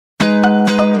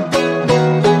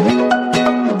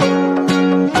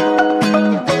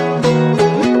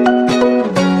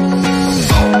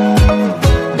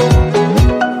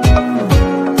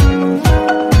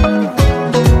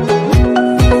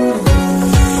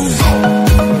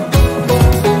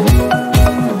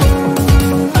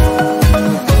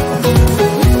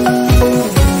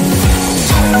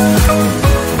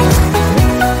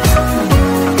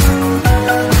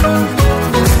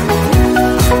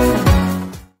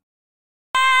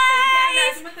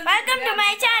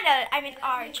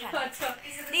our channel.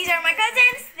 These are my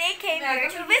cousins. They came here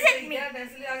to visit me.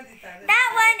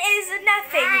 That one is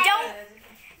nothing.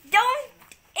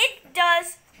 It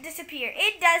does disappear.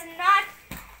 It does not,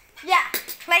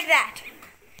 like that.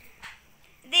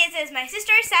 This is my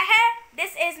sister, Sahar.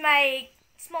 This is my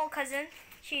small cousin.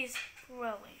 She's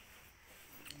growing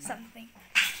something.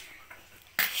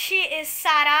 She is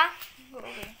Sarah.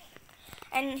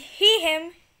 And she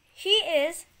is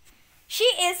Shalim.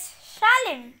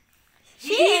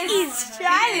 She is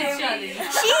Shalim.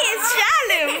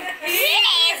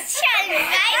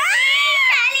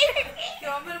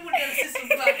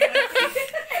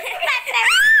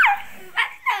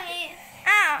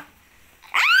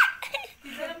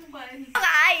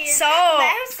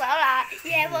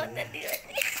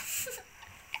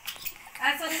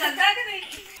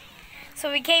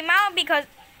 So we came out because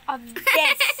of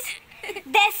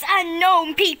this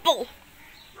unknown people.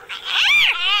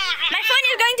 My phone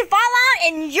is going to fall out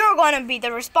and you're going to be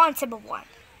the responsible one.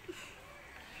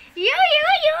 You.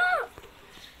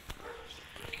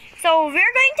 So we're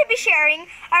going to be sharing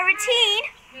our routine.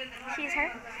 She's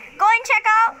her. Go and check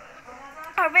out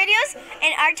our videos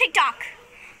and our TikTok.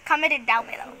 Comment it down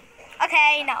below.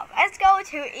 Okay, now let's go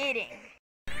to eating.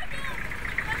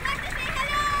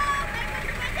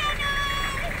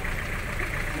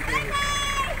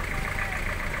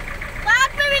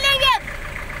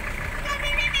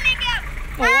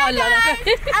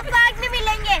 अब park में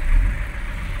मिलेंगे।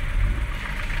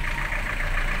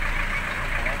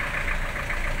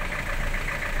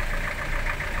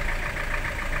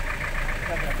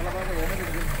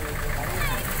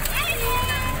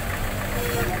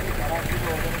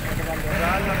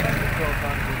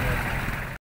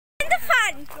 The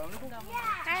fun.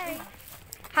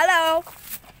 Hello.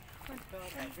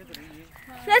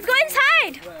 Let's go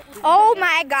inside. Oh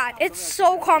my God, it's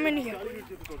so common here.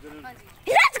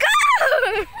 Let's go!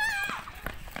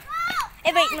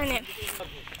 Hey, wait a minute.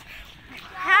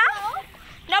 Huh?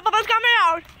 No, Papa's coming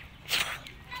out.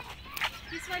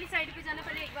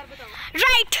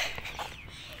 Right.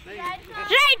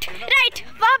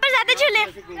 वहाँ पर ज़्यादा चले.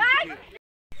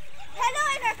 Hello,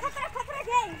 it's खतरा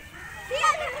gang. See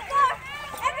us in the store.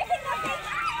 Everything okay.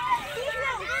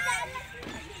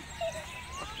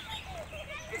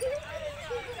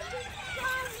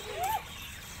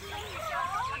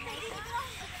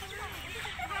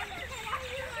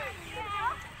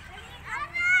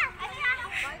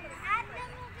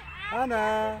 Anna. हम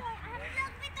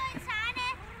लोग भी तो इंसान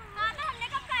हैं। वहाँ पे हमने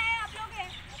कब खाया है आप लोग हैं?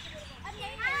 अब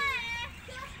यही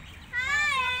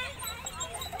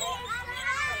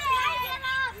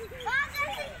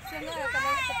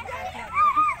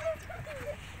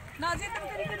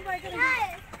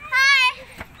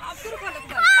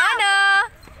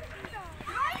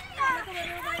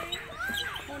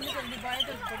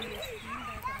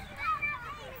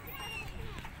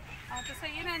तो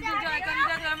सही है ना एंजॉय करी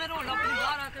जा रहा मैं रोल अपनी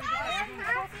बाहर आकर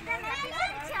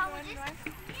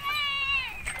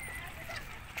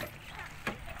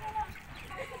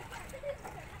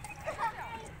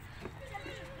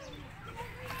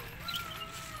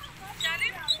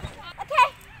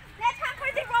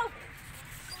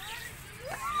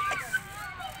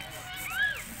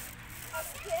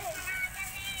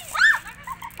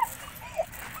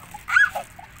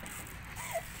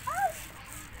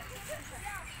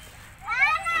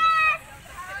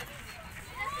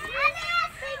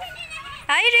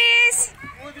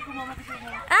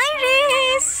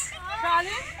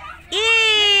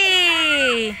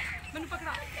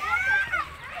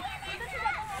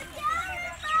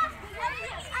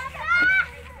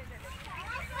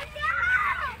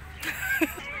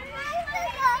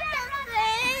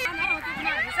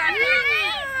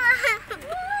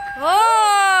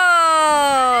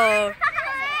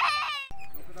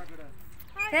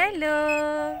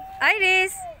Hello,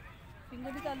 Iris.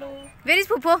 Where is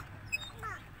phopho?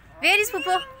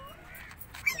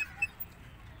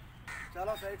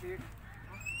 चलो सही ठीक.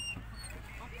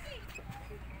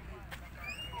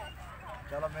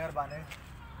 चलो मेहरबानी.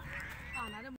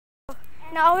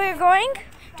 Now we're going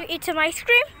to eat some ice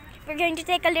cream. We're going to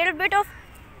take a little bit of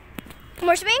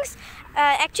more swings.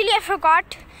 Actually, I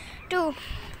forgot to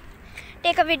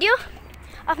take a video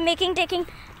of me taking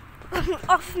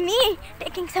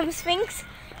some swings.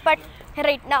 But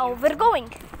right now we're going.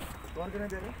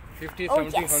 50,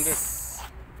 70,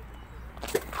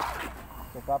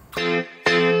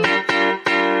 100.